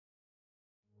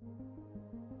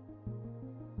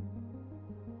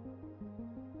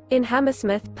In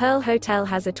Hammersmith, Pearl Hotel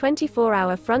has a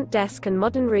 24-hour front desk and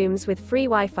modern rooms with free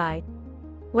Wi-Fi.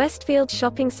 Westfields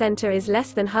Shopping Center is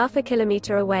less than half a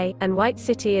kilometer away, and White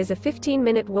City is a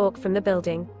 15-minute walk from the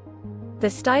building. The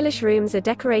stylish rooms are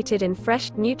decorated in fresh,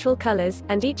 neutral colors,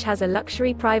 and each has a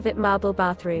luxury private marble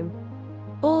bathroom.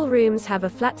 All rooms have a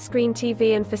flat-screen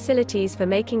TV and facilities for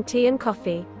making tea and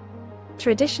coffee.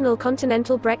 Traditional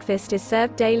continental breakfast is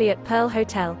served daily at Pearl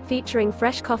Hotel, featuring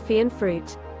fresh coffee and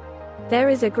fruit. There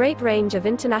is a great range of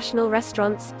international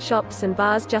restaurants, shops and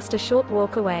bars just a short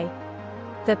walk away.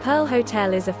 The Pearl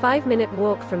Hotel is a 5-minute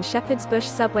walk from Shepherd's Bush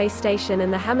subway station,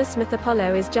 and the Hammersmith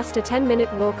Apollo is just a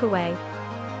 10-minute walk away.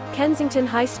 Kensington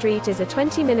High Street is a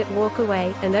 20-minute walk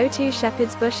away, and O2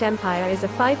 Shepherd's Bush Empire is a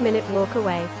 5-minute walk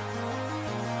away.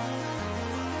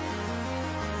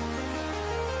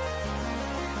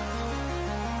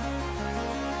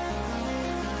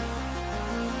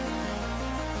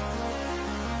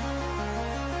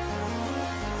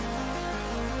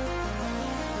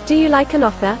 Do you like an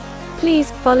offer?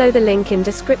 Please follow the link in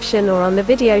description or on the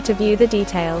video to view the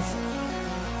details.